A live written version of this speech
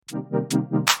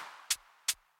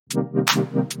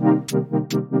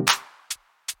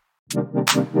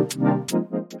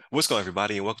What's going on,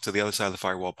 everybody, and welcome to the Other Side of the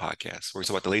Firewall podcast, where we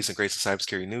talk about the latest and greatest of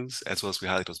cybersecurity news, as well as we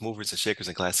highlight those movers and shakers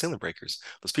and glass ceiling breakers,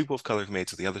 those people of color who made it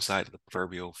to the other side of the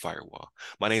proverbial firewall.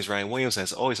 My name is Ryan Williams, and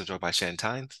as always, I'm joined by Shannon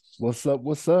Tynes. What's up?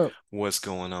 What's up? What's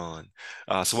going on?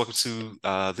 So welcome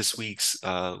to this week's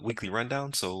weekly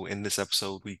rundown. So in this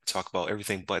episode, we talk about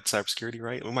everything but cybersecurity,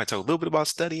 right? We might talk a little bit about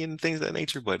study and things of that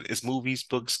nature, but it's movies,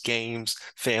 books, games,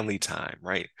 family time,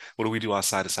 right? What do we do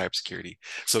outside of cybersecurity?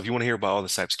 So if you want to hear about all the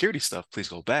cybersecurity stuff, please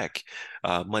go back.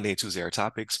 Monday and Tuesday are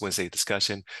topics, Wednesday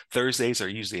discussion. Thursdays are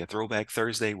usually a throwback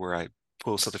Thursday where I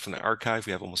pull something from the archive.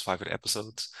 We have almost 500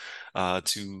 episodes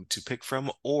to pick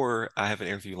from, or I have an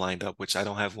interview lined up, which I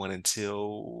don't have one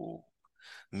until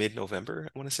mid-November,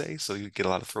 I want to say. So you get a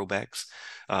lot of throwbacks.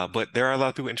 But there are a lot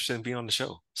of people interested in being on the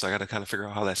show. So I got to kind of figure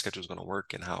out how that schedule is going to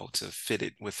work and how to fit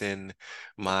it within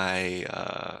my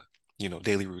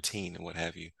daily routine and what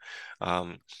have you.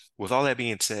 With all that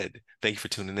being said, thank you for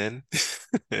tuning in.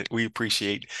 We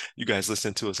appreciate you guys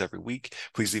listening to us every week.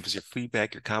 Please leave us your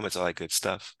feedback, your comments, all that good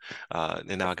stuff.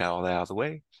 And now I got all that out of the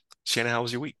way. Shannon, how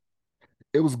was your week?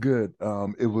 It was good.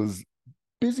 It was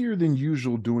busier than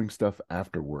usual doing stuff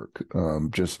after work.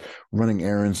 Just running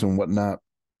errands and whatnot,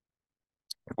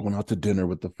 going out to dinner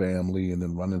with the family and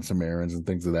then running some errands and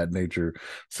things of that nature.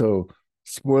 So,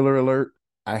 spoiler alert,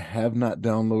 I have not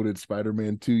downloaded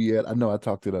Spider-Man 2 yet. I know I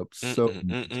talked it up so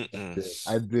much.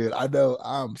 I did. I know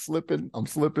I'm slipping.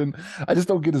 I just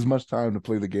don't get as much time to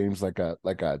play the games like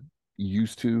I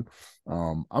used to.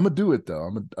 I'm gonna do it though.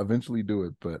 I'm gonna eventually do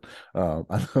it. But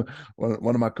I know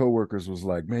one of my coworkers was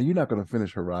like, "Man, you're not gonna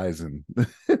finish Horizon Let's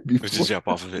just before." jump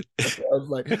off of it. I was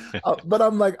like, but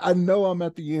I'm like, I know I'm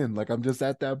at the end. Like, I'm just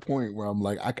at that point where I'm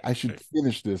like, I should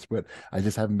finish this, but I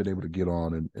just haven't been able to get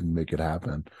on and make it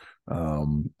happen.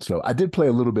 So I did play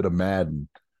a little bit of Madden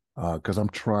because I'm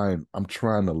trying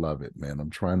to love it, man. I'm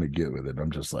trying to get with it.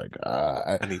 I'm just like,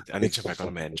 I need to jump back on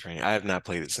the Madden train. I have not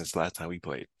played it since the last time we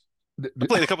played. I d-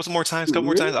 played a couple more times.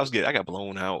 really? I was good. I got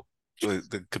blown out.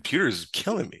 The computer is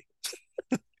killing me.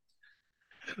 I'm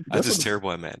That's just when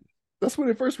terrible at Madden. that's when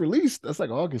it first released. That's like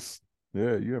August.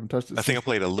 Yeah, you haven't touched it I think I since.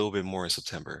 played a little bit more in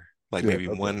September. Like Yeah,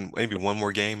 okay. maybe one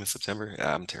more game in September.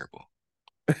 I'm terrible.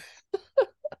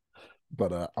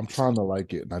 But I'm trying to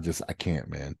like it, and I can't,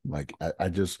 man. Like I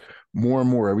just more and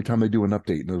more every time they do an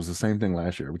update, and it was the same thing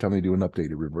last year. Every time they do an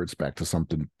update, it reverts back to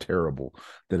something terrible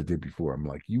that it did before. I'm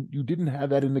like, you didn't have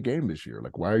that in the game this year.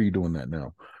 Like, why are you doing that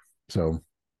now? So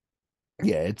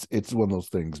yeah, it's one of those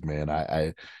things, man.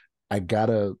 I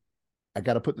gotta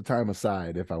put the time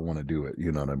aside if I want to do it.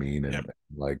 You know what I mean? Yeah. And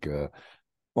like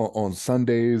on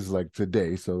Sundays, like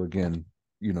today. So again,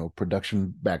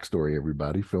 production backstory,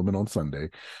 everybody filming on Sunday.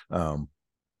 Um,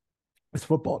 it's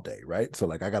football day, right? So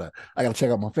like I gotta check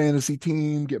out my fantasy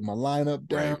team, get my lineup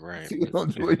down, Right, right. see what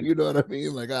I'm doing. You know what I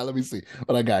mean? Like, let me see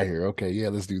what I got here. Okay, yeah,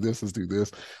 let's do this, let's do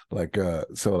this. Like,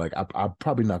 so like I'm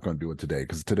probably not gonna do it today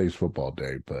because today's football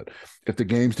day. But if the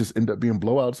games just end up being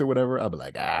blowouts or whatever, I'll be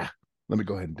like, let me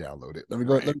go ahead and download it. Let Right, me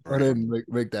go ahead right. and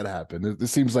make that happen. It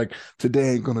seems like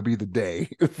today ain't gonna be the day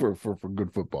for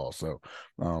good football. So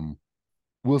um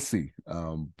we'll see.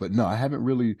 But no, I haven't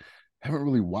really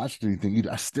watched anything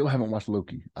either. I still haven't watched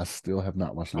Loki. I still have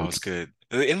not watched Oh, it's Loki.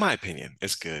 good. In my opinion,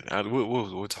 it's good.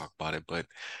 We'll talk about it, but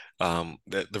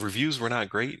the reviews were not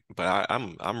great, but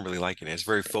I'm really liking it. It's a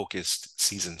very focused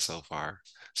season so far,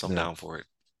 so I'm Yeah. down for it.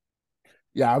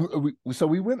 Yeah, so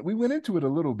we went into it a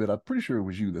little bit. I'm pretty sure it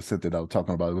was you that said that I was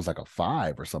talking about. It was like a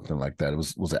 5 or something like that.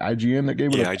 Was it IGN that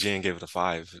gave it a Yeah, IGN gave it a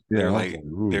 5. Yeah, I was like,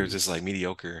 They're ooh. just like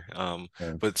mediocre.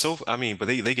 Yeah. But so I mean, but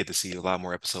they get to see a lot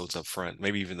more episodes up front,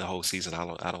 maybe even the whole season.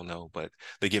 I don't know, but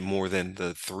they get more than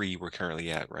the 3 we're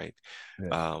currently at, right?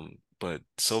 Yeah. But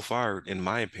so far, in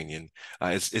my opinion,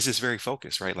 it's just very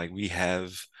focused, right? Like we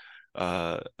have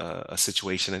a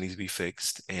situation that needs to be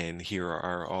fixed, and here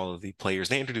are all of the players.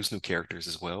 They introduce new characters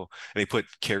as well, and they put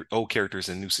old characters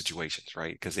in new situations,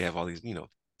 right? Because they have all these,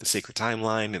 the sacred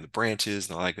timeline and the branches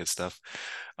and all that good stuff.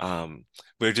 But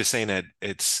they're just saying that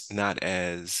it's not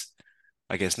as,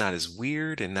 I guess, not as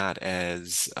weird and not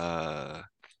as I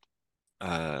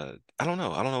don't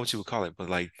know what you would call it, but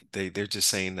like they're just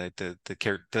saying that the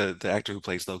actor who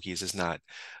plays Loki is just not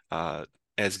uh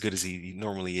as good as he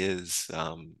normally is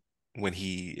when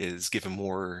he is given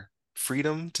more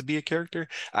freedom to be a character.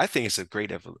 I think it's a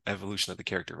great evolution of the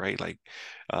character, right? Like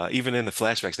even in the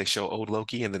flashbacks they show old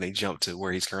Loki and then they jump to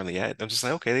where he's currently at. I'm just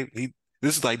like, okay,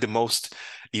 this is like the most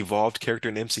evolved character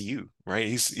in the MCU, right?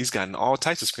 He's gotten all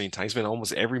types of screen time. He's been in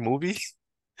almost every movie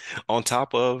on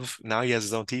top of now he has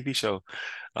his own TV show.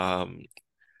 Um,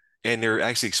 and they're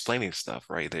actually explaining stuff,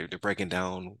 right? They're breaking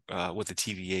down what the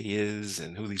TVA is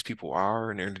and who these people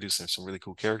are, and they're introducing some really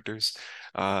cool characters,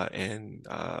 and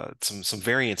some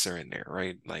variants are in there,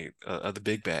 right? Like the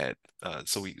big bad.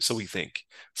 So we think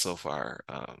so far.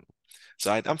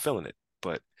 So I'm feeling it,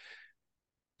 but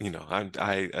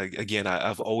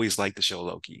I've always liked the show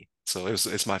Loki, so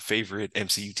it's my favorite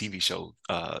MCU TV show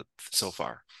so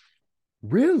far.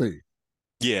 Really?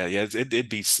 Yeah, yeah, it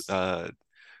beats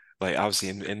like obviously,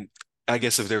 and I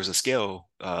guess if there was a scale,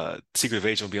 Secret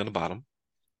Invasion would be on the bottom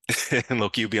and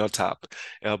Loki would be on top.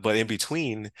 But in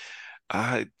between,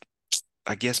 I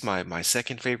I guess my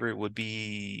second favorite would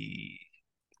be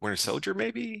Winter Soldier,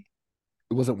 maybe.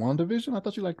 Was it WandaVision? I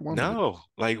thought you liked WandaVision. No,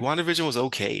 like WandaVision was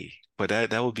okay, but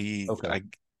that would be Okay. I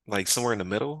like somewhere in the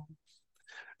middle.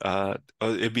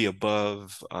 It'd be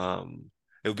above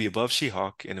it would be above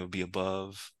She-Hulk and it would be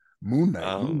above Moon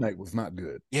Knight. Moon um Knight was not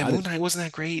good. yeah, I Moon didn't. Knight wasn't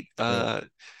that great. Yeah.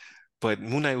 But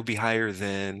Moon Knight would be higher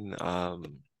than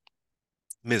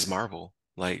Ms. Marvel.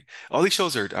 Like all these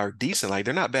shows are decent. Like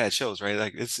they're not bad shows, right?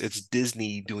 Like it's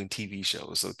Disney doing TV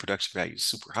shows, so the production value is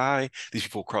super high. These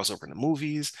people cross over into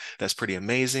movies. That's pretty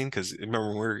amazing. Because remember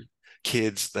when we were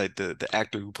kids, like the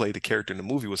actor who played the character in the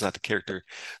movie was not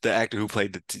the actor who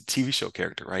played the TV show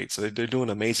character, right? So they're doing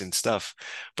amazing stuff.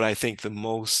 But I think the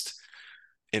most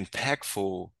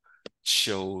impactful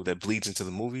show that bleeds into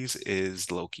the movies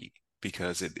is Loki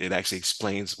because it actually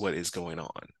explains what is going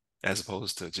on as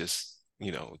opposed to just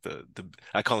the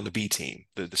I call them the B team,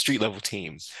 the street level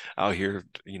team out here,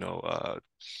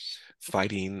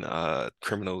 fighting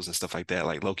criminals and stuff like that.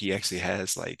 Like Loki actually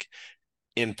has like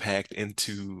impact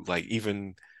into like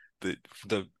even the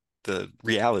the the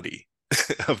reality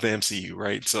of the MCU,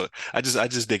 right? So I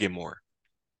just dig it more.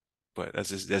 But that's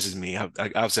just me.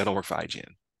 Obviously I don't work for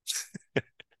IGN.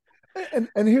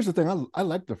 And here's the thing, I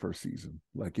liked the first season.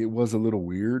 Like it was a little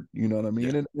weird, you know what I Yeah.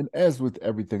 mean? And as with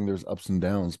everything, there's ups and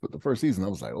downs. But the first season, I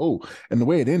was like, oh, and the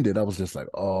way it ended, I was just like,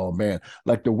 oh man.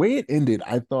 Like the way it ended,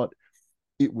 I thought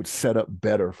it would set up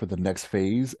better for the next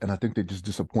phase. And I think they just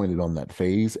disappointed on that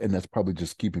phase. And that's probably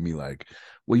just keeping me like,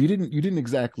 well, you didn't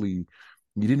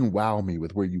wow me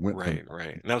with where you went from Right,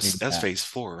 right. And that was that. phase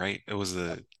four, right?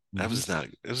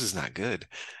 Mhm. It was just not good.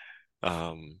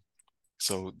 Um,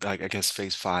 so I guess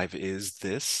phase five is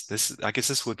this. I guess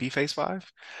this would be phase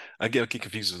five. I get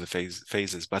confused with the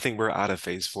phases, but I think we're out of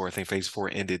phase four. I think phase four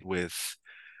ended with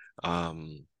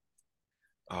um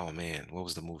oh man, what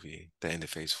was the movie that ended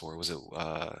phase four? It wasn't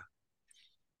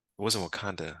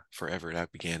Wakanda Forever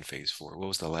that began phase four. What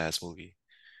was the last movie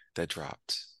that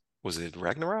dropped? Was it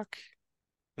Ragnarok?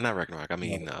 Not Ragnarok. I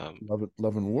mean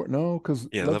Love and War. No, because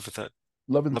yeah, Love and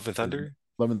Love and Thunder.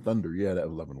 Love and Thunder. Yeah, that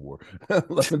was Love and War.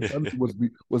 Love and Thunder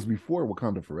was before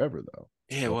Wakanda Forever though.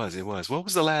 Yeah, it So was. It was. What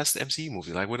was the last MCU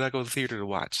movie? Like, what did I go to the theater to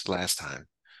watch the last time?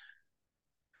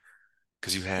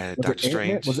 Because you had was it Doctor Ant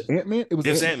Man? Was Strange. it Ant Man? It was It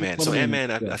was Ant Man Ant-Man. So Quantumania.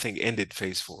 Ant-Man, I Yeah, think, ended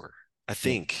phase four. I yeah.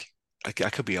 think I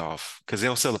could be off because they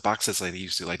don't sell the box sets like they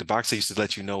used to. Like the box set used to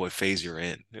let you know what phase you're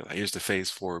in. Like, here's the phase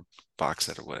four box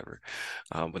set or whatever.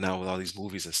 But now with all these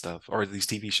movies and stuff, or these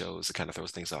TV shows, it kind of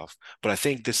throws things off. But I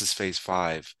think this is phase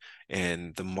five,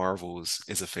 and The Marvels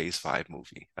is a phase five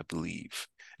movie, I believe.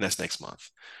 And that's next month,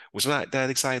 which I'm not that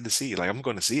excited to see. Like I'm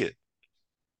going to see it,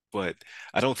 but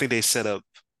I don't think they set up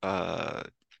uh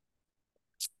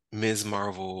Ms.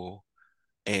 Marvel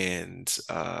and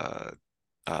uh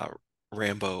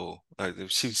Rambo.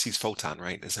 She's Photon,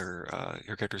 right? Is her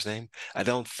character's name? I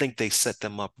don't think they set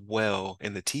them up well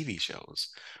in the TV shows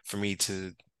for me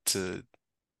to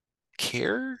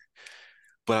care.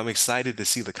 But I'm excited to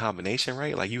see the combination,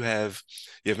 right? Like you have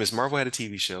Ms. Marvel had a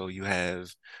TV show, you have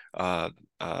uh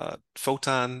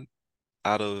Photon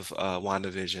out of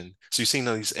WandaVision. So you're seeing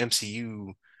all these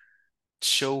MCU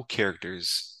show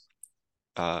characters.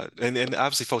 And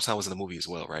obviously Photon was in the movie as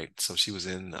well, right? So she was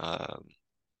in what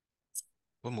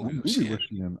What movie was movie she was in?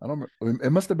 she in? I don't remember. It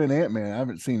must have been Ant Man. I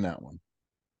haven't seen that one.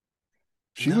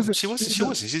 She was No, in. she She wasn't. was She in,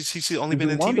 wasn't. She's she only was been in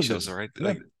in TV shows, WandaVision. all right?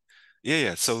 Yeah. Yeah,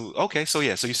 yeah. So okay, so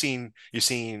yeah, so you're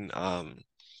seeing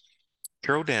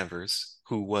Carol Danvers,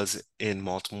 who was in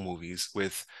multiple movies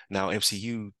with now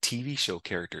MCU TV show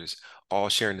characters, all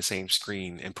sharing the same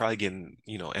screen and probably getting,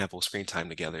 ample screen time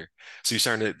together. So you're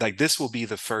starting to like this will be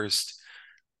the first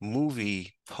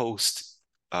movie post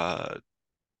uh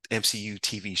MCU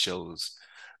TV shows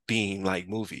being like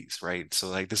movies, right? So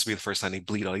like this will be the first time they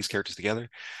bleed all these characters together.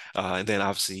 And then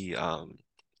obviously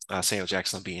Samuel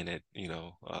Jackson being it,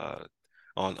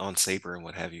 on Saber and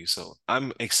what have you. So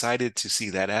I'm excited to see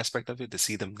that aspect of it, to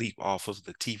see them leap off of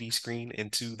the TV screen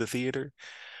into the theater.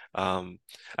 Um,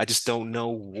 I just don't know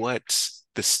what.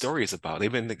 the story is about. They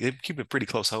keep it pretty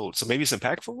close hold. So maybe it's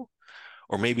impactful,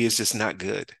 or maybe it's just not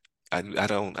good. I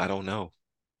don't know.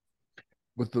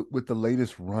 With the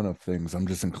latest run of things, I'm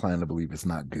just inclined to believe it's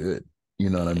not good. You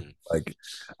know what I mean? Mm. Like,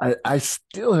 I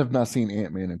still have not seen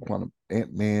Ant-Man and Quantum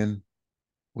Ant-Man.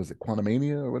 Was it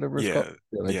Quantumania or whatever it's called? Yeah.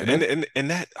 Yeah, like, Yeah. and And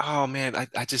that, oh man,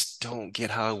 I just don't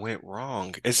get how it went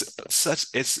wrong. It's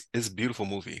a beautiful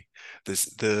movie. This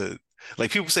the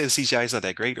like people say the CGI is not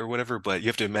that great or whatever, but you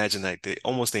have to imagine like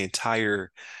almost the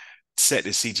entire set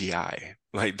is CGI.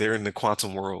 Like they're in the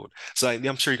quantum world. So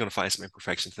I'm sure you're going to find some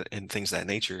imperfections and things of that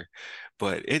nature,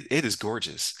 but it is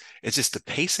gorgeous. It's just the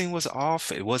pacing was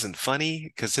off. It wasn't funny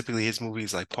because typically his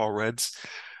movies, like Paul Rudd's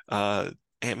uh,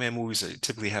 Ant-Man movies,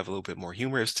 typically have a little bit more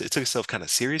humor. It took itself kind of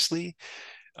seriously,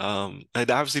 and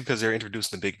obviously because they're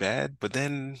introducing the big bad, but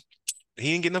then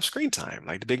he didn't get enough screen time.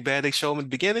 Like the big bad, they show him at the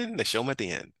beginning, they show him at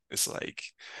the end. It's like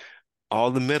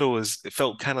all the middle it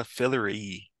felt kind of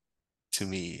fillery to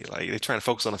me. Like they're trying to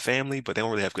focus on the family, but they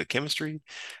don't really have good chemistry.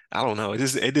 I don't know. It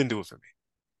didn't do it for me.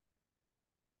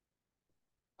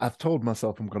 I've told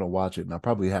myself I'm going to watch it, and I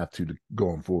probably have to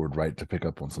going forward, right, to pick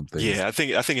up on some things. Yeah, I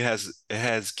think it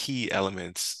has key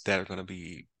elements that are going to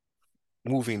be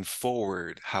moving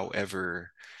forward.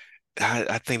 However,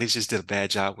 I think they just did a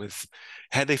bad job with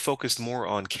had they focused more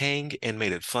on Kang and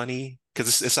made it funny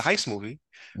because it's a heist movie,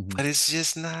 Mhm. but it's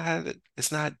just not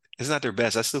it's not their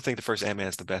best. I still think the first Ant-Man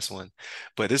is the best one,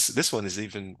 but this one is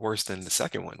even worse than the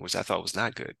second one, which I thought was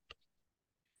not good.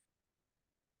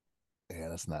 Yeah,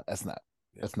 that's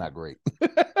not great.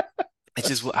 It's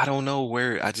just I don't know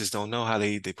where I just don't know how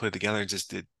they put it together. It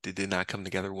just did not come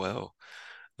together well.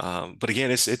 But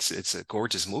again, it's a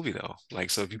gorgeous movie though. Like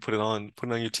so, if you put it on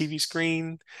your TV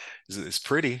screen, it's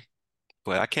pretty.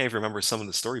 But I can't even remember some of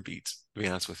the story beats. To be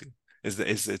honest with you,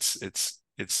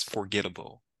 it's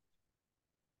forgettable.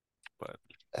 But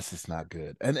That's just not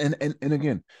good. And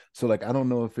again, so like I don't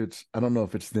know if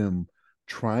it's them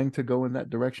trying to go in that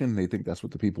direction. They think that's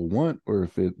what the people want, or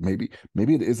if it maybe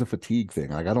it is a fatigue thing.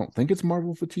 Like I don't think it's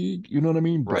Marvel fatigue, you know what I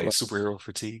mean? But right, like superhero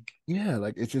fatigue. yeah,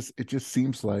 like it just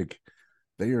seems like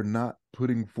they are not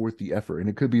putting forth the effort. And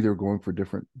it could be they're going for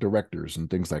different directors and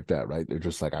things like that, right? They're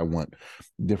just like, I want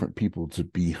different people to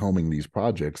be helming these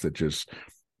projects that just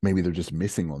maybe they're just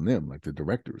missing on them, like the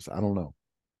directors. I don't know.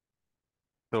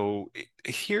 So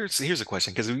here's a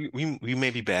question because we may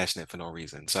be bashing it for no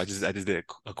reason. So I just did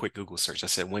a quick Google search. I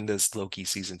said, when does Loki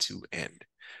season 2 end?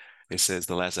 It says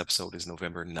the last episode is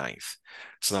November 9th.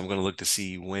 So I'm going to look to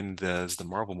see when does the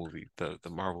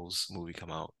Marvels movie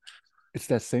come out. It's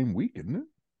that same week, isn't it?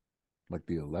 Like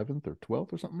the 11th or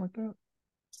 12th or something like that.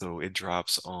 So it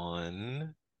drops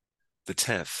on the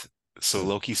 10th. So Oh,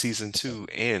 Loki season okay. 2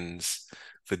 ends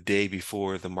the day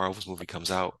before the Marvels movie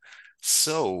comes out.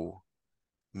 So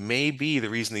maybe the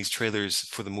reason these trailers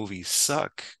for the movie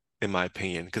suck, in my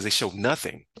opinion, because they show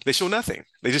nothing. They show nothing.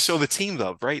 They just show the team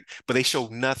up, right? But they show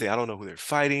nothing. I don't know who they're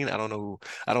fighting. I don't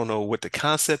know what the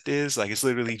concept is. Like it's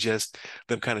literally just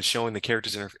them kind of showing the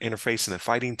characters interface and then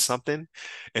fighting something,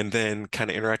 and then kind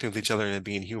of interacting with each other and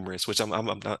being humorous, which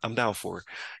I'm down for.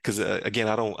 Because again,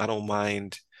 I don't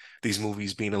mind these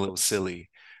movies being a little silly.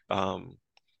 Um,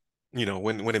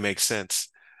 when it makes sense.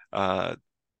 Uh,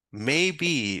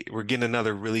 Maybe we're getting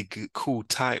another really good, cool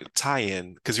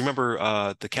tie-in because you remember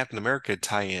the Captain America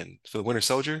tie-in for the Winter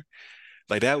Soldier?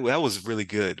 Like that was really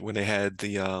good when they had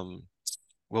the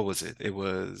what was it? It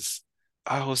was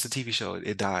the TV show.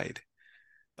 It died.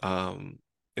 Um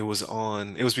it was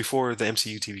before the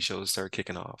MCU TV shows started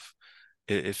kicking off.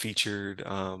 It featured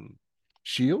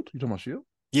Shield? You talking about Shield?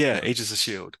 yeah, Agents of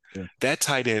Shield. Yeah. That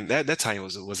tie-in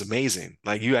was amazing.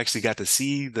 Like you actually got to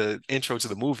see the intro to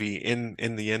the movie in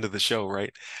the end of the show,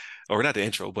 right? Or not the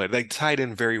intro, but like tied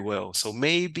in very well. So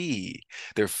maybe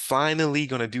they're finally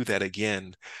going to do that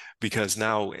again because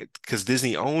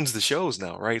Disney owns the shows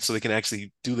now, right? So they can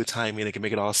actually do the timing, they can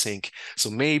make it all sync. So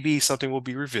maybe something will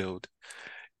be revealed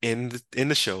in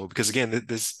the show because again,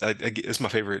 it's my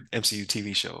favorite MCU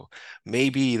TV show.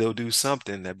 Maybe they'll do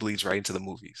something that bleeds right into the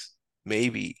movies.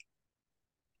 Maybe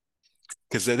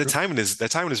because the timing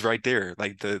is right there.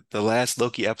 Like the last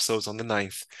Loki episode's on the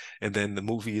 9th, and then the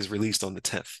movie is released on the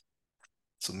 10th.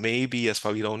 So maybe that's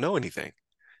why we don't know anything.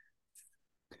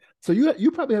 So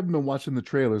you probably haven't been watching the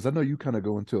trailers. I know you kind of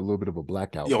go into a little bit of a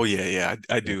blackout Oh with. yeah, yeah,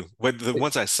 I Yeah. do. But the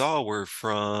ones I saw were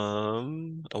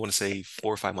from I want to say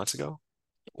 4 or 5 months ago.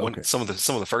 Okay. Some of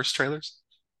the first trailers.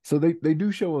 So they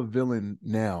do show a villain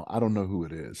now. I don't know who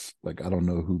it is. Like I don't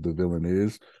know who the villain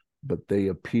is, but they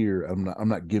appear. I'm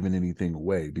not giving anything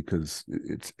away because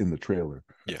it's in the trailer.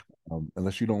 Yeah,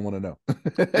 Unless you don't want to no,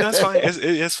 that's know. fine.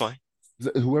 It's fine.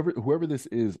 Whoever this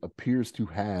is appears to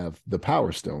have the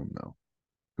Power Stone though.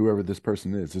 Whoever this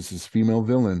person is, this is female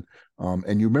villain.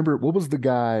 And you remember what was the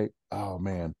guy? Oh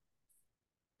man,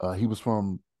 he was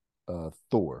from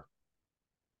Thor.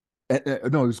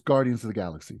 No, it was Guardians of the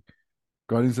Galaxy.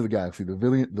 Guardians of the Galaxy. The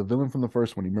villain from the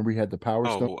first one. You remember he had the Power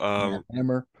Stone Oh, and that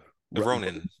hammer.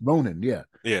 Ronan. Ronan, yeah.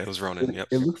 Yeah, it was Ronan. Yep.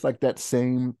 It looks like that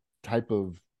same type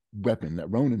of weapon that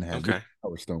Ronan had with Okay. the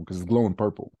Power Stone because it's glowing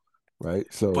purple, right?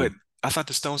 But So I thought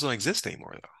the stones don't exist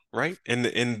anymore though, right? In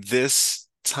this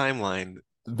timeline,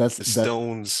 that's the that.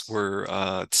 stones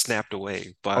were snapped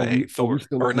away Are by we Thor,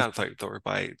 still or in this not Thor,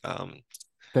 by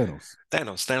Thanos?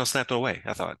 Thanos. Thanos snapped it away,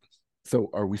 I thought. So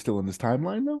are we still in this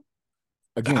timeline though?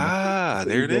 Again, Ah, what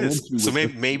there we it go is. into So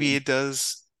with this. maybe it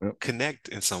does Yep. connect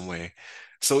in some way.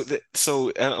 So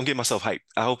I'm getting myself hyped.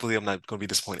 Hopefully I'm not going to be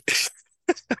disappointed.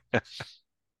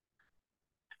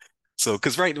 So,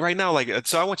 because right now, like,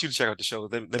 so I want you to check out the show.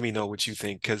 Let me know what you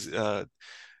think, because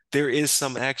there is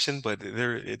some action, but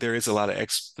there is a lot of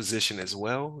exposition as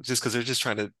well. Just because they're just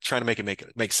trying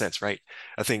to make sense, right?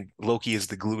 I think Loki is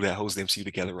the glue that holds the MCU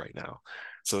together right now.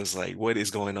 So it's like, what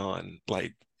is going on,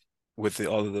 like with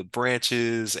all of the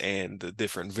branches and the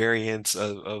different variants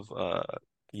of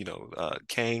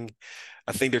Kang.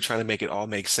 I think they're trying to make it all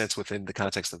make sense within the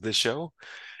context of this show,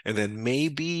 and then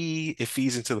maybe it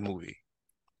feeds into the movie.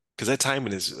 Because that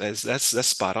timing that's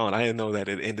spot on. I didn't know that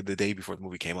it ended the day before the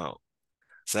movie came out,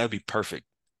 so that'd be perfect.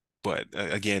 But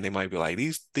again, they might be like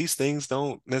these things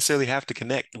don't necessarily have to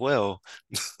connect well.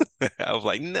 I was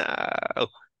like, no.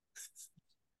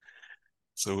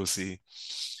 So we'll see.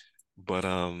 But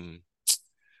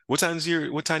what time do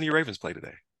your Ravens play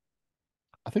today?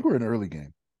 I think we're in early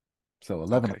game. So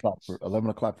Okay, 11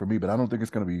 o'clock for me, but I don't think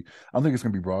it's gonna be I don't think it's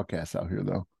gonna be broadcast out here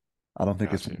though. I don't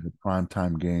think it's one gotcha. of the prime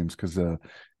time games because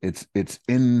it's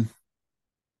in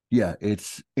yeah,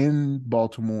 it's in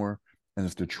Baltimore and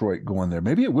it's Detroit going there.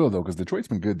 Maybe it will though, because Detroit's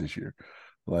been good this year.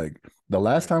 Like the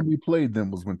last Right. time we played them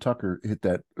was when Tucker hit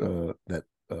that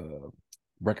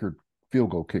record field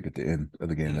goal kick at the end of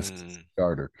the game. That's Mm,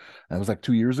 starter. And it was like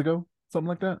 2 years ago, something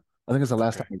like that. I think it's the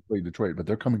last time okay. we played Detroit, but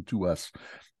they're coming to us.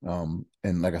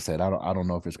 And like I said, I don't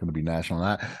know if it's going to be national.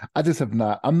 I just have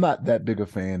not. I'm not that big a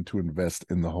fan to invest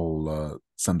in the whole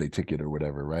Sunday ticket or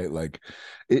whatever, right? Like,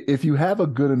 if you have a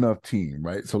good enough team,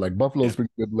 right? So like Yeah. Buffalo's been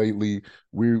good lately.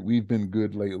 We've been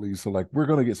good lately. So like we're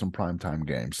gonna get some primetime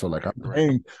games. So like Right.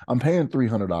 Right. I'm paying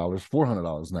 $300,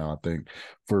 $400 now, I think,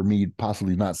 for me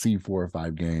possibly not see 4 or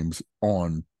 5 games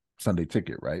on Sunday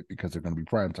ticket, right? Because they're gonna be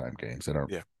primetime games that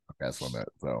aren't Yeah. broadcast on that.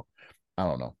 So I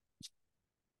don't know.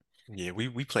 Yeah.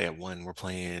 We play at one. We're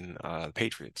playing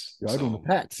Patriots. Y'all doing the So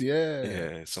Pats, yeah.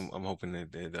 yeah. So I'm hoping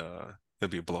that there'll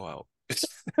be a blowout.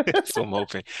 So I'm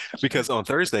hoping because on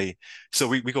Thursday, so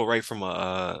we go right from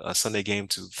a Sunday game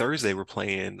to Thursday. We're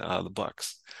playing the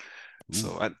Bucks. Ooh.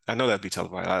 So I know that'd be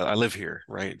televised. I live here,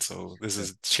 right? So this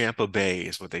is Champa Bay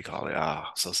is what they call it.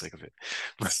 Ah, so sick of it.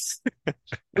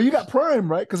 Well, you got Prime,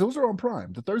 right? Because those are on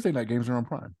Prime. The Thursday night games are on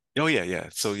Prime. Oh yeah, yeah.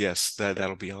 So yes,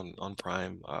 that'll be on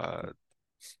Prime.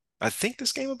 I think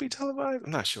this game will be televised.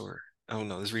 I'm not sure. I don't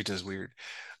know. This region is weird.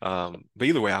 But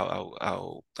either way,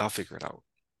 I'll figure it out.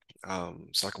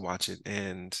 So I can watch it,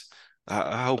 and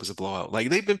I hope it's a blowout. Like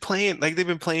they've been playing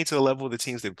to the level of the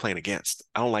teams they've been playing against.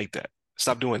 I don't like that.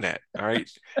 Stop doing that. All right.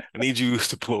 I need you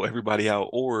to blow everybody out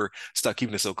or stop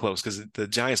keeping it so close because the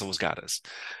Giants almost got us.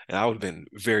 And I would have been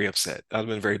very upset. I'd have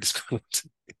been very disgruntled.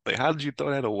 Like, how did you throw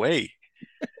that away?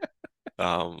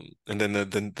 And then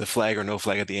the flag or no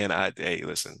flag at the end, hey,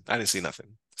 listen, I didn't see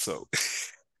nothing. So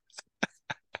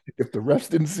If the refs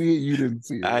didn't see it, you didn't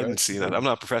see it, I right? didn't see that. So, I'm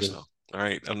not yeah. professional. All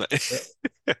right. I'm not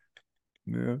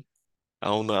Yeah. I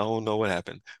don't know what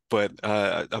happened, but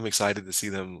I'm excited to see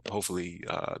them hopefully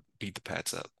beat the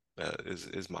Pats up.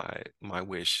 Is my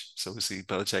wish. So we see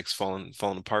Belichick's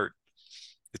falling apart.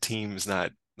 The team is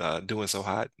not doing so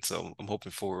hot, so I'm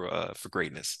hoping for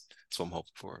greatness. That's what I'm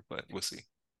hoping for, but we'll see.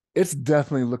 It's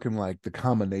definitely looking like the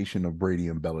combination of Brady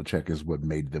and Belichick is what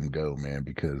made them go, man.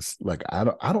 Because like I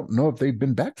don't know if they've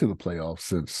been back to the playoffs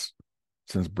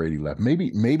since Brady left.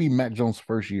 Maybe Mac Jones'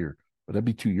 first year, but that'd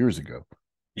be 2 years ago.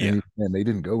 Yeah, And they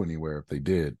didn't go anywhere if they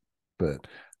did. But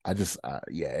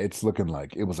yeah, it's looking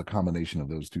like it was a combination of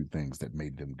those two things that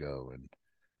made them go, and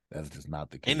that's just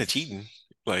not the and the case. cheating,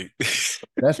 like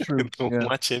That's true. Yeah,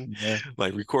 watching, yeah.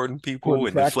 like recording people According to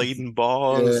and practice. deflating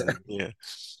balls, Yeah, and yeah,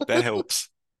 that helps.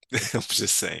 I'm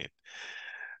just saying.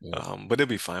 yeah. But it'll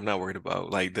be fine. I'm not worried about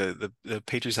like the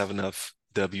Patriots have enough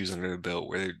W's under their belt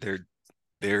where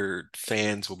their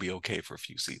fans will be okay for a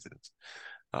few seasons.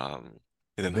 Um,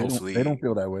 and then They don't hopefully,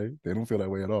 feel that way. They don't feel that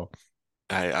way at all.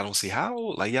 I don't see how.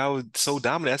 Like y'all so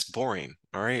dominant. That's boring.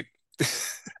 All right.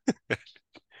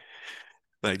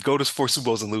 Like go to 4 Super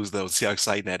Bowls and lose those. See how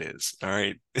exciting that is. All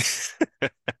right.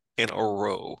 In a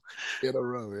row. In a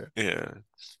row, yeah. Yeah.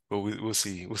 Well, we'll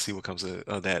see. We'll see what comes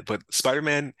of that. But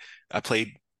Spider-Man, I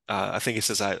played. I think it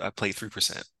says I played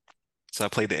 3%. So I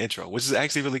played the intro, which is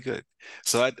actually really good.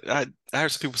 So I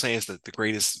heard some people saying it's the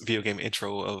greatest video game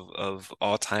intro of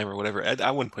all time or whatever.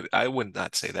 I wouldn't I would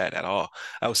not say that at all.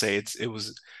 I would say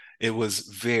it was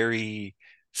very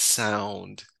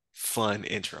sound, fun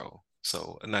intro.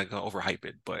 So I'm not gonna overhype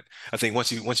it, but I think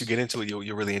once you get into it,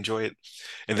 you'll really enjoy it.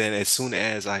 And then as soon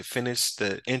as I finished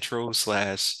the intro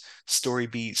slash story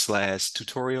beat slash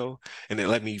tutorial, and it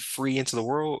let me free into the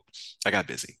world, I got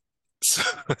busy. So,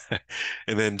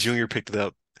 and then Junior picked it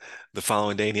up the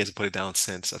following day and he hasn't put it down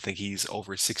since. I think he's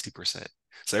over 60%.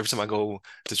 So every time I go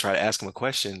to try to ask him a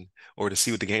question or to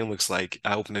see what the game looks like,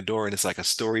 I open the door and it's like a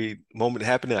story moment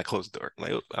happening. I close the door. I'm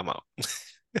like, "Oh, I'm out.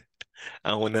 I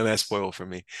don't want none of that spoiled for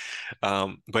me."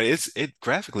 But it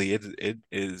graphically it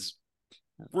is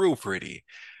real pretty.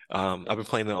 I've been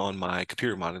playing it on my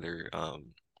computer monitor.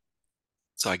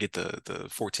 So I get the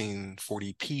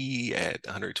 1440p at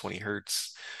 120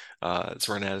 hertz. It's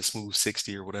running at a smooth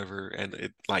 60 or whatever, and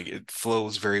it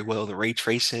flows very well. The ray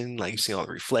tracing, like you see all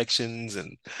the reflections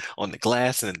and on the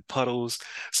glass and puddles.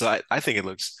 So I think it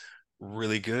looks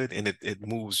really good and it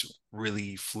moves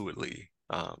really fluidly.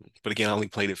 But again, I only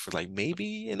played it for like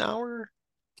maybe an hour,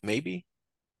 maybe.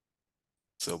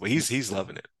 So, but he's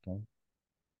loving it. Okay.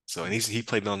 So and he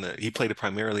played it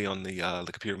primarily on the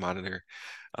computer monitor,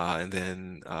 and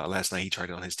then last night he tried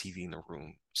it on his TV in the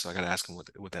room. So I got to ask him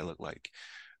what that looked like.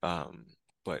 Um,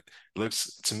 but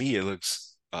to me it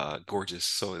looks gorgeous.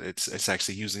 So it's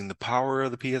actually using the power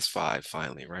of the PS5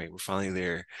 finally, right? We're finally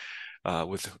there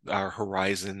with our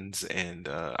Horizons and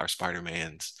our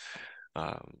Spider-Mans.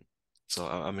 Um, so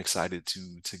I'm excited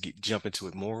to jump into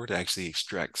it more to actually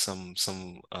extract some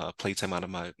playtime out of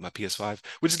my PS5,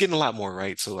 which is getting a lot more,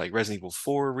 right? So like Resident Evil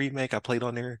 4 remake, I played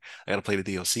on there. I got to play the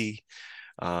DLC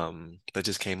that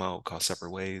just came out called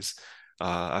Separate Ways.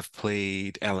 I've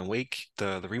played Alan Wake,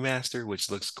 the remaster,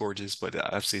 which looks gorgeous, but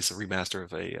obviously it's a remaster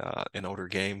of a an older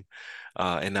game,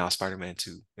 and now Spider-Man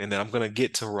 2, and then I'm gonna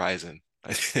get to Horizon.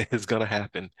 It's gonna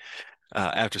happen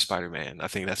after Spider-Man. I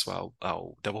think that's what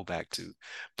I'll double back to.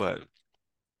 But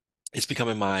it's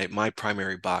becoming my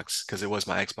primary box because it was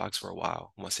my Xbox for a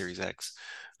while, my Series X.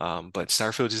 But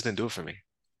Starfield just didn't do it for me.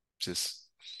 Just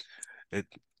it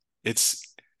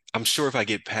it's I'm sure if I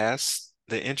get past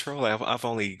the intro, like I've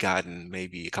only gotten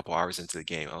maybe a couple hours into the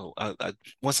game.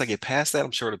 Once I get past that,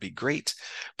 I'm sure it'll be great,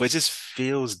 but it just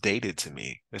feels dated to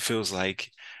me. It feels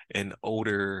like an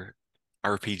older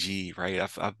RPG, right?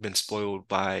 I've been spoiled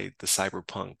by the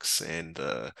cyberpunks and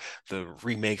the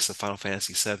remakes of Final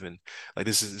Fantasy VII. Like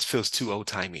this feels too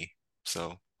old-timey.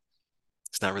 So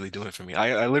it's not really doing it for me.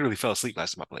 I literally fell asleep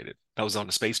last time I played it. I was on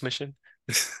the space mission.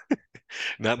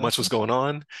 Not much was Okay. going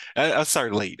on. I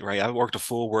started late, right? I worked a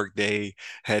full work day,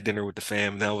 had dinner with the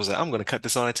fam, and I was like, I'm gonna cut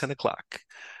this on at 10 o'clock.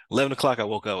 11 o'clock, I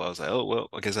woke up. I was like, oh well,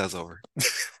 I guess that's over.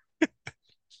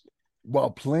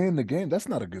 While playing the game, that's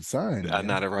not a good sign, I man.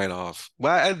 not a write off.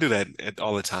 Well, I do that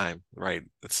all the time, right?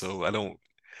 So I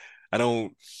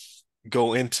don't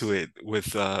go into it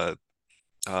with the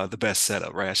best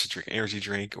setup, right? I should drink an energy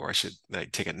drink or I should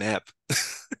like take a nap.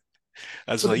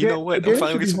 I was But like, you know the what? I'm game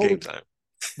finally should gonna get be some game holding time.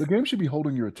 the game should be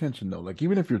holding your attention though. Like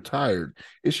even if you're tired,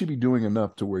 it should be doing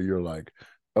enough to where you're like,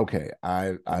 okay,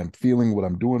 I'm feeling what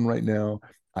I'm doing right now.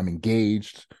 I'm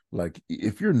engaged. Like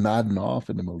if you're nodding off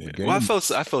in the middle of Yeah. the Well, game,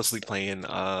 I fell asleep playing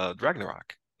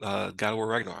Ragnarok, God of War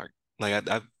Ragnarok. Like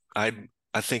I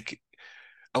I think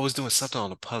I was doing something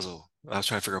on a puzzle. I was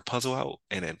trying to figure a puzzle out,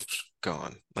 and then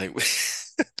gone. Like,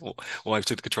 wife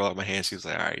took the control out of my hand. She was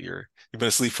like, "All right, you've been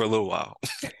asleep for a little while.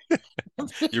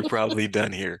 You're probably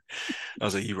done here." I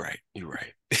was like, "You're right. You're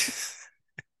right."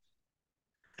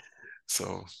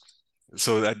 So,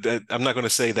 I'm not going to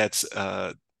say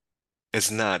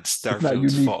it's not it's not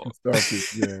Starfield's unique to fault. Starfield.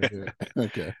 Yeah, yeah.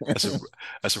 Okay. I should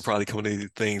I should probably come into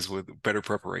things with better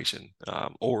preparation,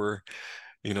 or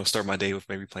start my day with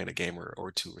maybe playing a game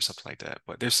or two or something like that.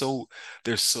 But there's so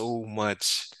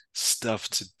much stuff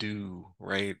to do,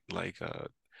 right? Like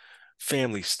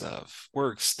family stuff,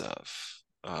 work stuff,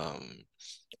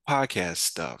 podcast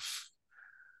stuff,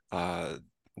 uh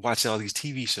watching all these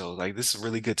TV shows. Like this is a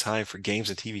really good time for games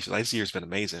and TV shows. Like, this year's been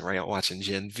amazing, right? I'm watching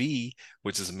Gen V,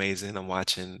 which is amazing. I'm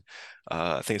watching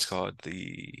I think it's called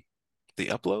the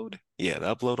Upload. Yeah,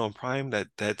 the Upload on Prime.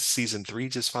 That season 3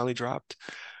 just finally dropped.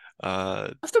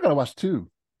 Uh I still gotta watch two.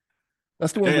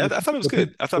 That's the one yeah, I thought it was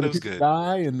good. I thought where it the was people good.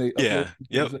 die and they upload. Yeah.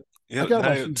 Yep. I Yeah, got about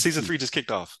now season season two. 3 just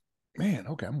kicked off. Man,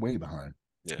 okay, I'm way behind.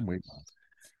 Yeah. I'm way behind.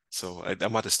 So I'm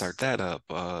about to start that up.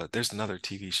 There's another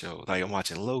TV show. Like I'm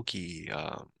watching Loki.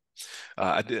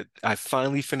 I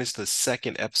finally finished the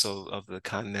second episode of the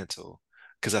Continental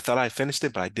because I thought I finished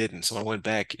it, but I didn't. So when I went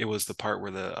back, it was the part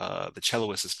where the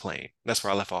celloist is playing. That's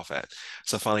where I left off at.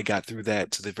 So I finally got through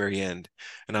that to the very end,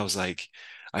 and I was like,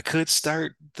 I could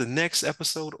start the next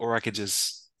episode, or I could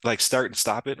just like start and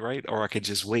stop it, right? Or I could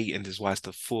just wait and just watch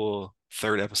the full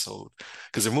third episode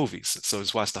because they're movies. So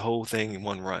just watch the whole thing in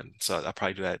one run. So I'll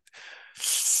probably do that.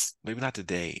 Maybe not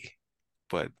today,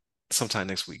 but sometime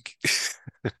next week.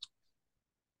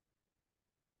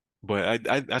 But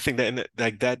I think that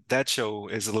like that show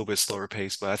is a little bit slower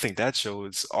paced, but I think that show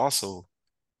is also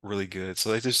really good.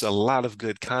 So like, there's a lot of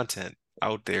good content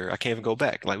out there. I can't even go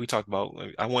back. Like we talked about,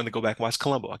 like, I wanted to go back and watch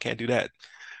Columbo. I can't do that.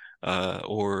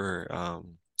 Or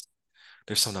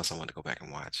there's something else I want to go back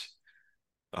and watch.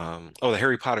 Oh, the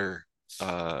Harry Potter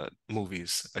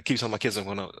movies. I keep telling my kids I'm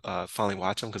gonna finally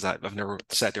watch them because I've never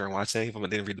sat there and watched any of them. I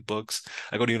didn't read the books.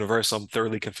 I go to Universal, I'm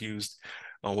thoroughly confused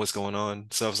on what's going on.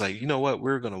 So I was like, you know what?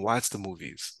 We're gonna watch the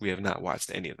movies. We have not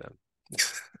watched any of them.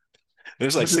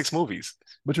 There's like But your 6 movies.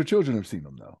 but your children have seen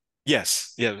them though.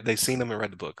 Yes, yeah, they've seen Okay. them and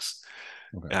read the books.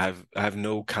 Okay. And I have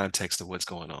no context of what's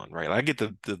going on, right? Like, I get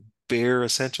the bare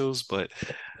essentials, but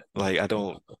like I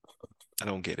don't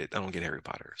get it. I don't get Harry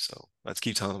Potter. So let's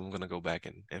keep telling them I'm gonna go back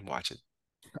and watch it.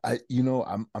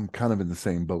 I'm kind of in the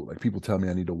same boat. Like people tell me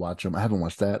I need to watch them. I haven't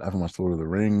watched that. I haven't watched Lord of the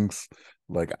Rings.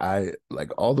 Like I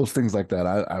like all those things like that.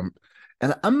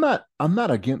 I'm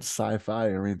not against sci-fi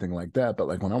or anything like that, but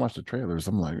like when I watch the trailers,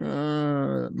 I'm like,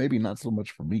 maybe not so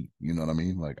much for me. You know what I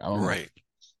mean? Like I don't know. Right.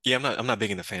 Yeah, I'm not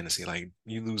big into fantasy. Like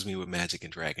you lose me with magic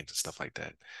and dragons and stuff like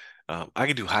that. I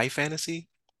can do high fantasy,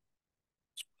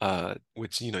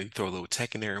 which you throw a little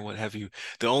tech in there and what have you.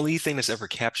 The only thing that's ever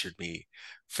captured me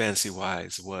fantasy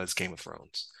wise was Game of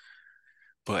Thrones.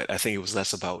 But I think it was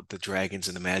less about the dragons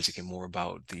and the magic and more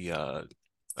about the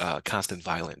constant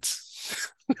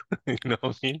violence. You know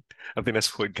what I mean? I think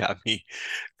that's what got me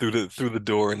through the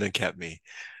door and then kept me.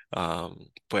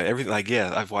 But everything like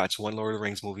yeah, I've watched one Lord of the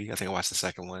Rings movie. I think I watched the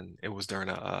second one. It was during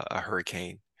a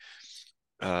hurricane.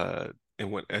 Uh,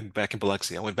 and back in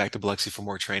Biloxi. I went back to Biloxi for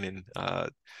more training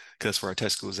because that's where our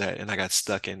test school was at, and I got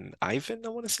stuck in Ivan, I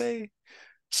want to say.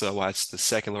 So I watched the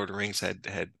second Lord of the Rings had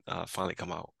finally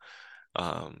come out.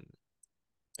 Um,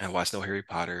 I watched no Harry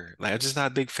Potter. Like I'm just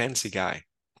not a big fantasy guy.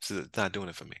 So it's not doing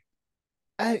it for me.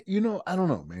 I don't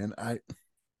know, man.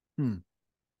 Hmm,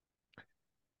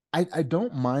 I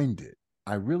don't mind it.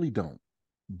 I really don't.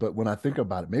 But when I think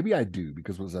about it, maybe I do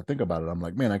because as I think about it, I'm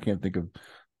like, man, I can't think of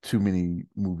too many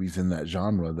movies in that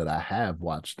genre that I have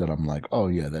watched that I'm like, oh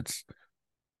yeah,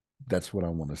 that's what I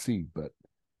want to see. But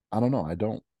I don't know. I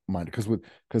don't mind it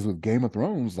because with Game of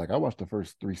Thrones, like I watched the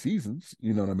first 3 seasons,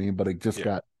 you know what I mean? But it just Yeah.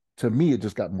 got to me, it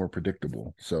just got more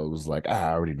predictable. So it was like,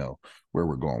 I already know where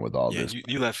we're going with all Yeah, this.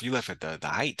 you left at the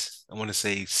height. I want to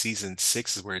say season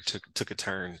 6 is where it took a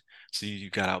turn. So you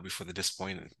got out before the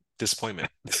disappointment.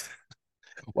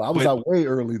 Well, I was But out way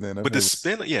early then. That's but the what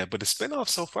spin yeah, but the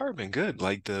spin-offs so far have been good.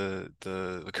 Like the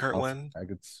current House of one,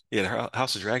 Dragons. yeah, the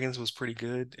House of Dragons was pretty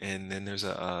good, and then there's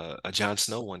a Jon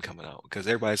Snow one coming out because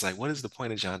everybody's like, what is the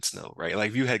point of Jon Snow, right?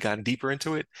 Like if you had gotten deeper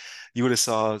into it, you would have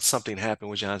saw something happen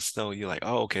with Jon Snow. You're like,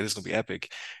 oh, okay, this is gonna be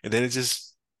epic, and then it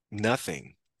just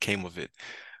nothing came of it.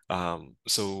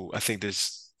 So I think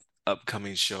this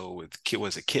upcoming show with Kit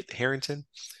was it Kit Harington?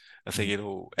 I think Mhm.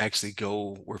 it'll actually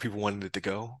go where people wanted it to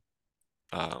go.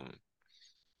 Um,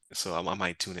 so I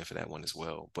might tune in for that one as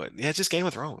well. But yeah, just Game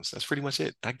of Thrones. That's pretty much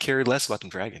it. I care less about them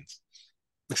dragons.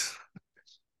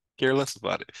 Care less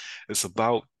about it. It's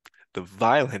about the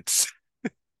violence,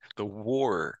 the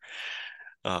war,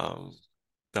 um,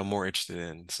 that I'm more interested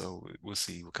in. So we'll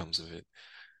see what comes of it.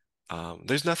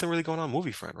 There's nothing really going on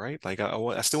movie front, right? Like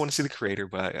I still want to see the creator,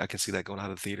 but I can see that going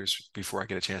out of the theaters before I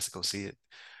get a chance to go see it.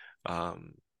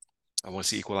 Um, I want to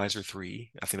see Equalizer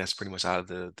 3. I think that's pretty much out of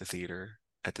the theater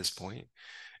at this point.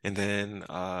 And then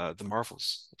the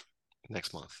Marvels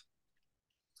next month.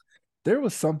 There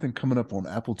was something coming up on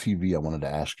Apple TV I wanted to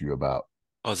ask you about.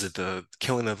 Oh, is it the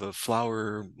Killing of a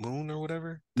Flower Moon or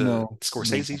whatever? The No, no,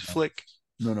 Scorsese no, no, flick?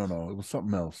 no, no, no. It was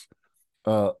something else.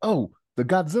 The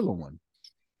Godzilla one.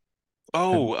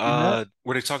 Have you Oh, seen that?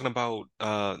 were they talking about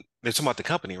they're talking about the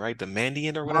company, right? The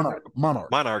Mandiant or whatever? Monarch,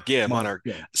 Monarch, Monarch, yeah, Monarch. Monarch.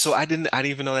 Yeah. So I didn't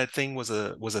even know that thing was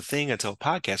a thing until a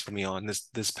podcast put me on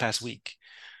this past week.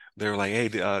 They were like, hey,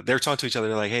 they were talking to each other.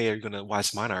 They're like, hey, are you gonna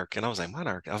watch Monarch? And I was like,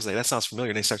 Monarch. I was like, that sounds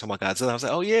familiar. And they started talking about Godzilla. I was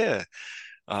like, oh yeah.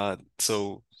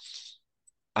 So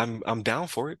I'm down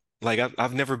for it. Like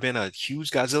I've never been a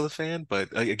huge Godzilla fan, but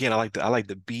again, I like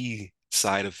the B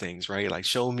side of things, right? Like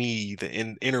show me the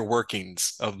inner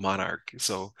workings of Monarch.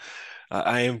 So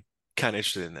I am kind of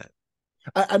interested in that.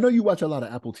 I know you watch a lot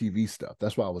of Apple TV stuff.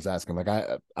 That's why I was asking. Like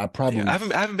I Yeah, probably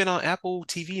I haven't been on Apple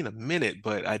TV in a minute,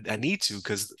 but I need to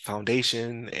because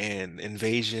Foundation and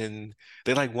Invasion,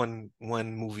 they're like one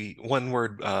movie, one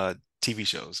word TV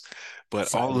shows, but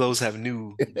all of silent. those have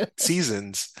new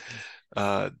seasons.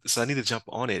 So I need to jump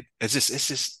on it. It's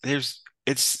just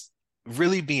it's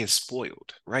really being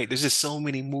spoiled, right? There's just so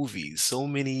many movies, so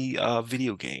many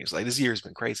video games. Like this year has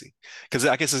been crazy. Because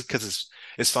I guess it's because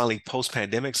it's finally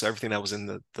post-pandemic, so everything that was in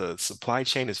the supply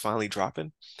chain is finally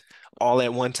dropping all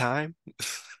at one time.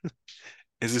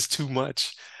 Is this too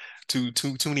much? Too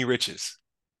many riches.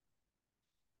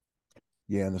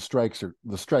 Yeah, and the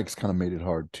strikes kind of made it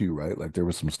hard too, right? Like there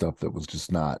was some stuff that was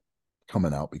just not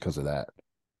coming out because of that.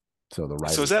 So the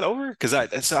So is writers, that over? Because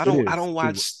it I is. don't It,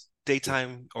 watch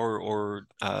daytime or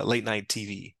late night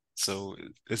TV. So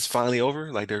it's finally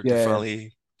over. Like they yeah.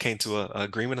 finally came to a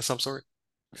agreement of some sort.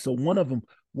 So one of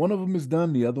them is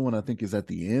done. The other one I think is at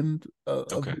the end of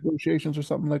Okay. negotiations or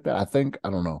something like that. I think I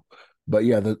don't know, but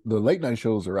yeah, the late night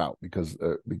shows are out because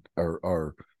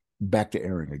are back to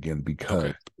airing again because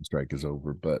Okay. the strike is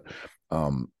over. But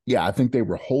yeah, I think they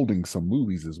were holding some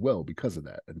movies as well because of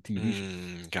that and TV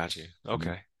shows. Got you. Mhm.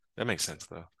 Okay. That makes sense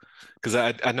though. Because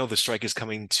I know the strike is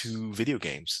coming to video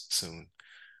games soon.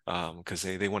 Because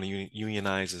they want to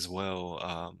unionize as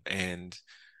well. And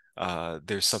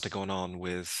there's something going on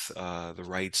with the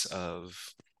rights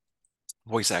of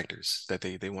voice actors that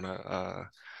they want to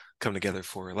come together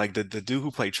for. Like the dude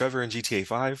who played Trevor in GTA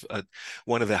 5,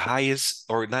 one of the highest,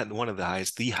 or not one of the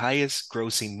highest, the highest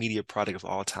grossing media product of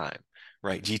all time,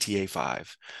 right? GTA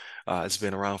 5. It's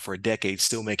been around for a decade,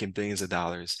 still making billions of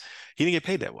dollars. He didn't get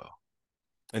paid that well.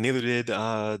 And neither did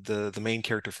the main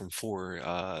character from 4.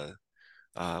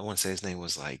 I want to say his name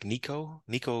was like Nico.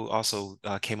 Nico also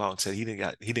came out and said he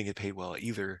didn't get paid well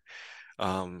either.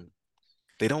 Um,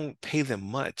 they don't pay them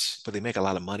much, but they make a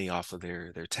lot of money off of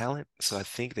their talent. So I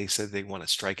think they said they want to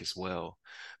strike as well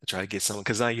to try to get someone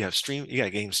because now you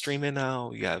got games streaming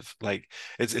now. You have like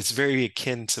it's very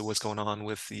akin to what's going on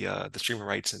with the streaming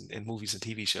rights and movies and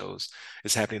TV shows.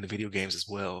 It's happening in the video games as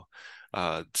well.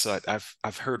 So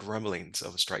I've heard rumblings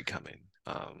of a strike coming.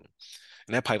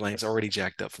 And that pipeline is already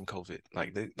jacked up from COVID.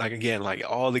 Like again, like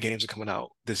all the games are coming out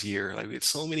this year. Like it's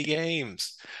so many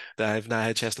games that I've not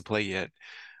had a chance to play yet.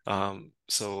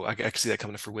 So I can see that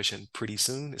coming to fruition pretty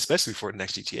soon, especially before the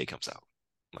next GTA comes out.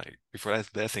 Like before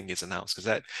that thing gets announced, because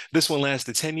that this one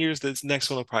lasted 10 years, this next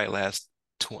one will probably last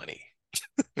 20.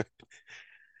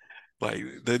 Like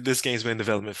this game's been in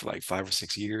development for like 5 or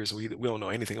 6 years. We don't know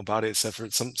anything about it except for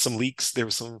some leaks. There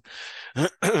was some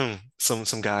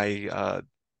some guy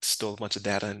stole a bunch of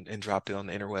data and dropped it on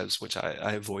the interwebs, which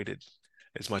I avoided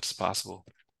as much as possible.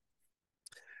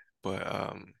 But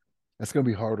That's gonna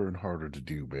be harder and harder to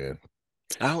do, man.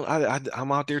 I don't.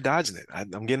 I'm out there dodging it.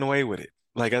 I'm getting away with it.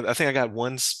 Like I think I got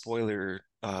one spoiler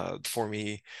for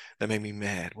me that made me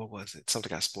mad. What was it? Something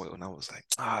got spoiled, and I was like,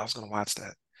 ah, I was gonna watch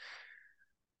that.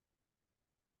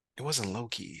 It wasn't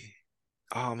Loki.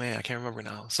 Oh man, I can't remember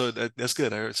now. So that's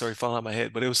good. Sorry, fall out of my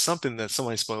head, but it was something that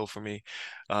somebody spoiled for me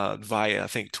via I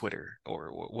think Twitter or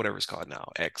whatever it's called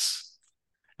now, X.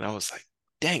 And I was like,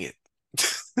 dang it.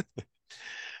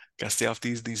 Gotta stay off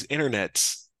these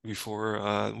internets before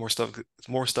more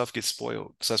stuff gets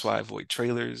spoiled. So that's why I avoid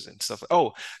trailers and stuff.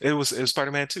 Oh, it was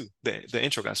Spider-Man 2. The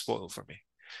intro got spoiled for me.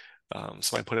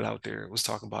 Somebody put it out there, was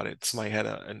talking about it. Somebody had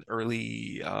an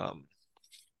early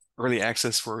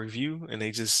access for a review and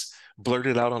they just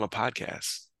blurted it out on a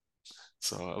podcast.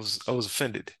 So I was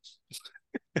offended.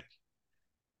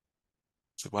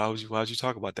 So why would you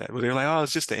talk about that? But they're like, oh,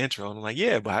 it's just the intro. And I'm like,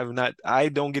 yeah, but I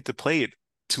don't get to play it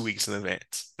 2 weeks in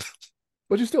advance.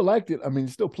 But you still liked it. I mean,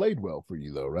 it still played well for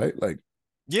you though, right? Like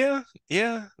Yeah,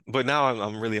 yeah. But now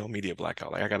I'm really on media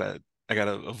blackout. Like I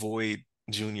gotta avoid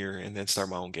Junior and then start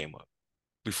my own game up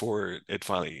before it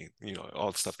finally,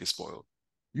 all the stuff gets spoiled.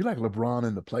 you like LeBron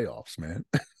in the playoffs, man.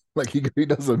 Like he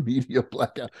does a media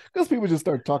blackout because people just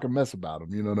start talking mess about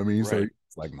him. You know what I mean? So Right.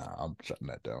 it's like, nah, I'm shutting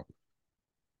that down.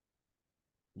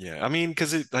 Yeah. I mean,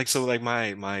 because it like so like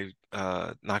my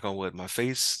knock on wood, my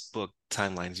Facebook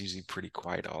timeline is usually pretty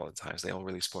quiet all the time. So they don't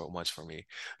really spoil much for me.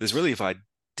 There's really if I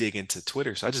dig into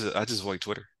Twitter. So I just avoid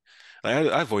Twitter. Like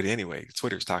I avoid it anyway.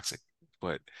 Twitter's toxic.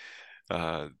 But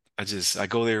Uh, I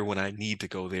go there when I need to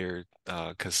go there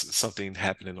because something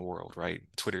happened in the world, right?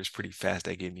 Twitter is pretty fast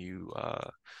at getting you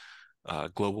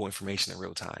global information in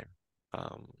real time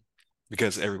um,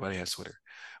 because everybody has Twitter.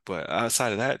 But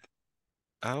outside of that,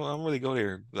 I don't really go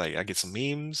there. Like I get some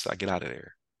memes, I get out of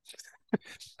there.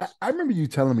 I remember you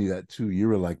telling me that too. You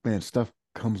were like, man, stuff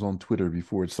comes on Twitter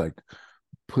before it's like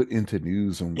put into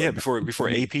news and Yeah, whatnot. before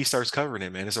AP starts covering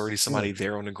it, man, it's already Yeah, somebody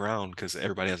there on the ground because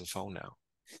everybody has a phone now.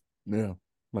 yeah.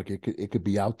 Like it could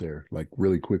be out there like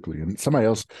really quickly. And somebody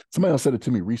else said it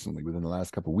to me recently within the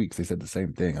last couple of weeks. They said the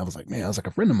same thing. I was like, man, I was like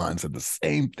a friend of mine said the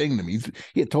same thing to me.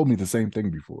 He had told me the same thing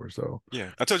before. So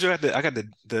Yeah, I told you I got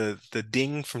the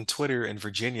ding from Twitter in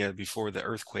Virginia before the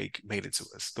earthquake made it to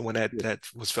us. The one that yeah, that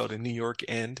was felt in New York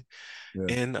and yeah.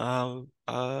 in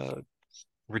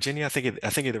Virginia. I think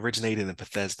it originated in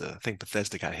Bethesda. I think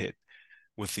Bethesda got hit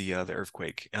with the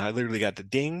earthquake. And I literally got the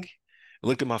ding. I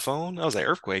looked at my phone. I was like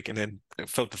earthquake, and then I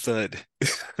felt the thud.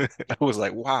 I was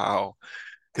like, wow,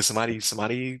 because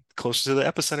somebody closer to the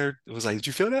epicenter was like, did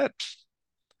you feel that?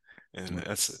 And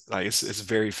that's like it's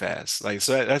very fast. Like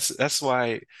so that's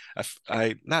why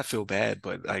I not feel bad,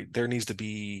 but like there needs to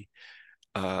be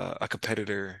a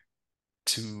competitor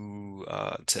to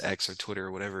X or Twitter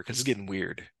or whatever because it's getting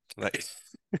weird. Like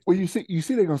Well, you see,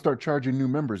 they're gonna start charging new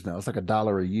members now. It's like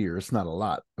 $1 a year. It's not a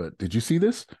lot, but did you see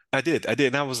this? I did,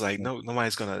 and I was like, no,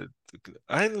 nobody's gonna.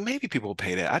 Maybe people will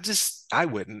pay that. I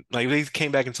wouldn't. Like they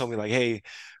came back and told me like, hey,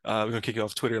 we're gonna kick you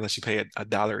off Twitter unless you pay a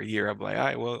dollar a year. I'm like, all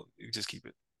right, well, you just keep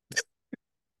it.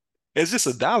 It's just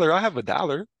a dollar. I have a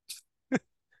dollar.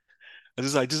 I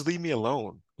just like just leave me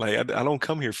alone. Like I don't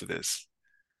come here for this.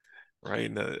 Right?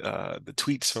 And the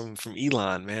tweets from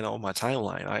Elon, man, on my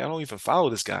timeline. I don't even follow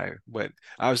this guy, but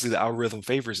obviously the algorithm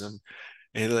favors him.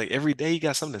 And like every day you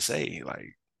got something to say.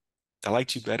 Like I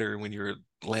liked you better when you were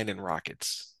landing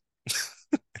rockets.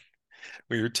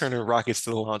 When you're turning rockets to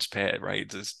the launch pad, right?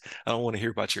 Just I don't want to hear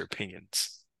about your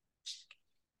opinions.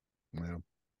 Yeah.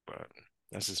 But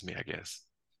that's just me, I guess.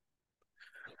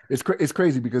 It's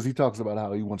crazy because he talks about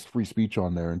how he wants free speech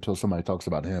on there until somebody talks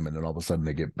about him, and then all of a sudden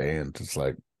they get banned. It's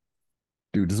like,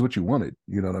 dude, this is what you wanted.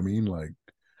 You know what I mean? Like,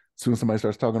 as soon as somebody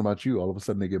starts talking about you, all of a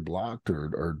sudden they get blocked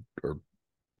or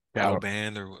I Shadow don't.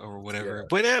 banned or whatever. Yeah.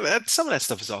 But some of that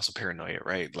stuff is also paranoia,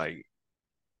 right? Like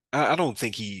I don't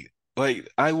think he like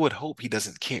I would hope he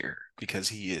doesn't care because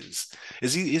he is.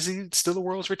 Is he still the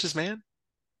world's richest man?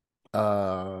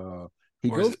 Uh, he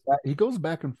Or is goes it back, he goes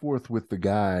back and forth with the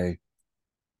guy.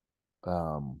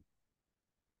 Um,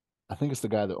 I think it's the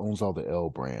guy that owns all the L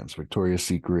brands, Victoria's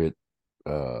Secret,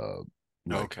 uh,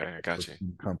 like okay, I got you.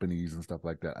 companies and stuff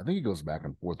like that. I think he goes back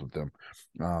and forth with them.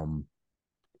 Um,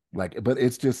 like, but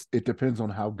it's just it depends on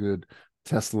how good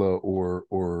Tesla or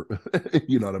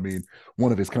you know what I mean,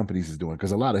 one of his companies is doing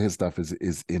because a lot of his stuff is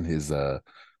in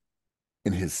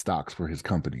his stocks for his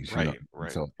companies, you know. Right,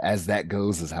 right, So as that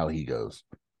goes is how he goes,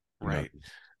 you know. right.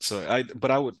 So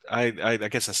but I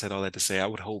guess I said all that to say I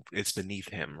would hope it's beneath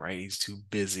him, right? He's too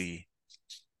busy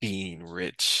being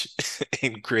rich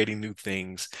and creating new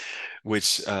things,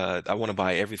 which I want to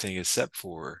buy everything except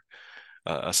for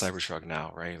a Cybertruck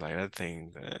now, right? Like that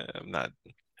thing, I'm not.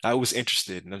 I was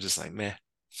interested, and I'm just like, meh.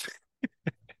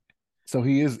 So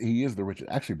he is the richest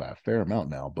actually by a fair amount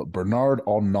now, but Bernard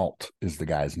Arnault is the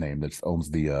guy's name that owns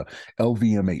the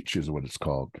LVMH is what it's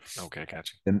called. Okay, got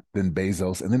you. And then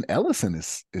Bezos and then Ellison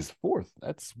is fourth.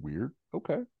 That's weird.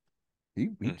 Okay. He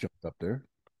Hmm. jumped up there.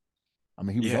 I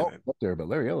mean, he was Yeah, all man. up there, but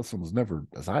Larry Ellison was never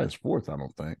as high as fourth, I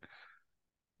don't think.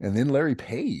 And then Larry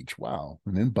Page, wow.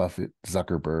 And then Buffett,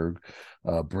 Zuckerberg,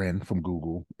 Brin from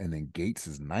Google, and then Gates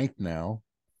is ninth now,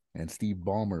 and Steve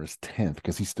Ballmer is 10th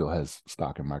because he still has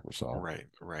stock in Microsoft. Right,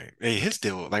 right. Hey, his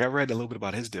deal, like I read a little bit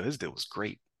about his deal. His deal was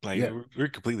great. Like Yeah, we're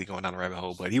completely going down the rabbit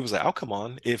hole, but he was like, "I'll come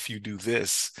on if you do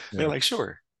this." They're yeah. like,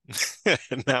 "Sure."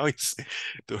 And now he's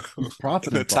He's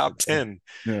in the profiting from top it. So, 10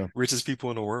 yeah. richest people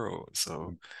in the world.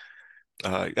 So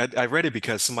I read it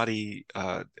because somebody,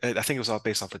 I think it was all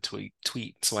based off a tweet.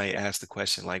 Somebody asked the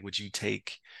question, like, would you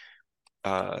take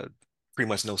uh, pretty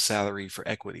much no salary for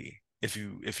equity if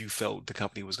you felt the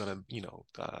company was going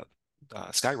to,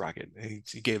 skyrocket? And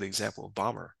he gave the example of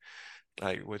Bomber,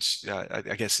 like which I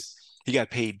guess he got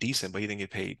paid decent, but he didn't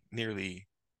get paid nearly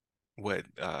what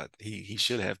he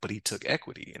should have. But he took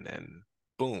equity, and then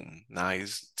boom, now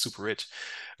he's super rich.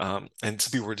 And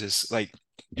some people were just like,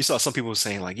 you saw some people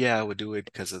saying like, yeah, I would do it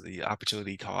because of the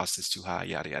opportunity cost is too high,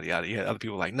 yada yada yada. Yeah, other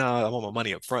people were like, nah, I want my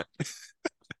money up front.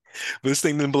 But this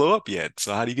thing didn't blow up yet.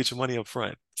 So how do you get your money up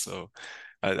front? So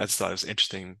I just thought it was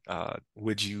interesting.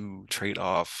 Would you trade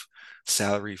off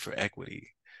salary for equity?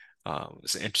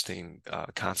 It's an interesting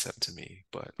concept to me,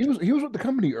 but He was with the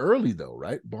company early though,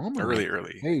 right? Ballmer was early,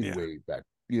 early, way, yeah. way back.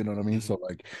 You know what I mean? Mhm. So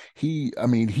like I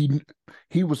mean,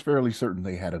 he was fairly certain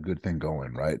they had a good thing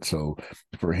going, right? So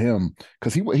for him,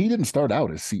 because he didn't start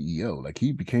out as CEO, like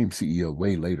he became CEO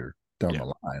way later. down Yeah.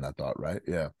 the line, I thought, right?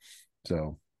 Yeah.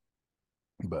 So,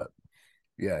 but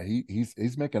yeah,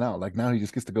 he's making out. Like now he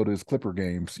just gets to go to his Clipper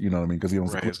games, you know what I mean? Because he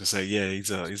owns the Right. I was Clipper, gonna say, yeah, he's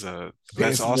a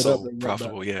that's dancing it up also and whatnot.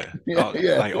 profitable. Yeah. Yeah,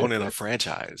 yeah, Like owning a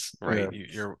franchise, yeah, right?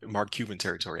 You're Mark Cuban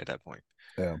territory at that point.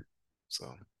 yeah.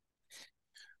 So,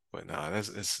 but no, that's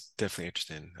it's definitely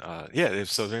interesting. Yeah.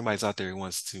 If anybody's out there who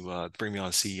wants to bring me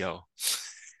on CEO,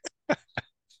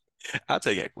 I'll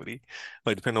take equity.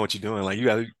 Like depending on what you're doing, like you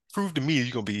gotta prove to me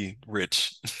you're gonna be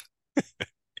rich,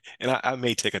 and I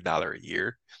may take $1 a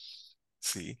year.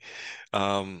 See.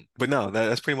 But no,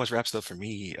 that's pretty much wraps it up for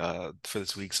me for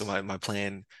this week. So my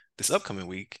plan this upcoming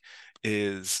week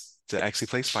is to actually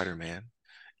play Spider-Man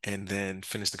and then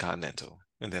finish the Continental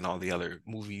and then all the other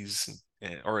movies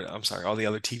or I'm sorry, all the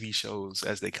other TV shows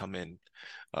as they come in.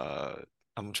 Uh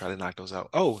I'm gonna try to knock those out.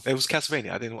 Oh, it was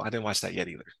Castlevania. I didn't watch that yet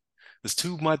either. There's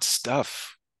too much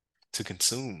stuff to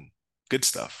consume. Good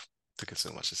stuff to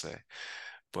consume, I should say.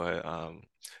 But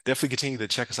definitely continue to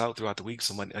check us out throughout the week.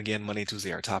 So again, Monday and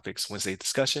Tuesday are topics, Wednesday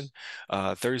discussion,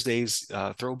 Thursdays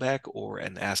throwback or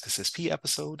an Ask Us SP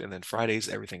episode, and then Fridays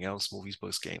everything else, movies,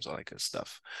 books, games, all that good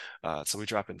stuff. So we're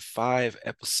dropping 5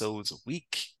 episodes a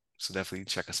week. So definitely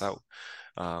check us out.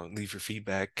 Leave your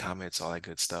feedback, comments, all that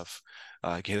good stuff.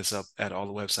 Hit us up at all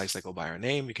the websites that go by our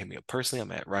name. You can hit me up personally.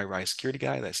 I'm at RyRy Security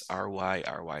Guy. That's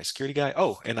RYRY Security Guy.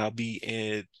 Oh, and I'll be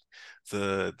in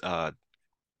the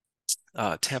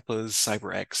Tampa's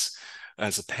CyberX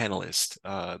as a panelist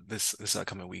this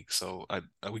upcoming week. So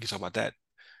we can talk about that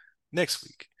next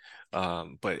week.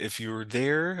 But if you're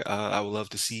there, I would love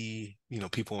to see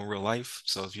people in real life.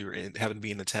 So if happen to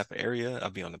be in the Tampa area, I'll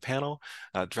be on the panel.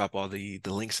 Drop all the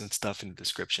links and stuff in the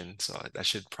description. So I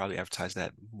should probably advertise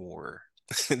that more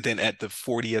than at the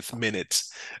 40th minute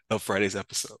of Friday's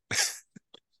episode.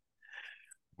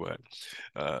 But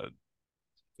uh,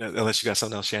 unless you got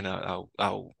something else, Shannon,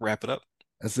 I'll wrap it up.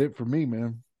 That's it for me,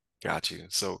 man. Got you.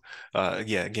 So,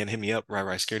 yeah, again, hit me up,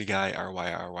 RyRy Security Guy,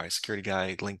 RYRY Security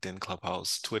Guy, LinkedIn,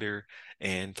 Clubhouse, Twitter,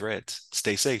 and Threads.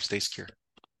 Stay safe, stay secure.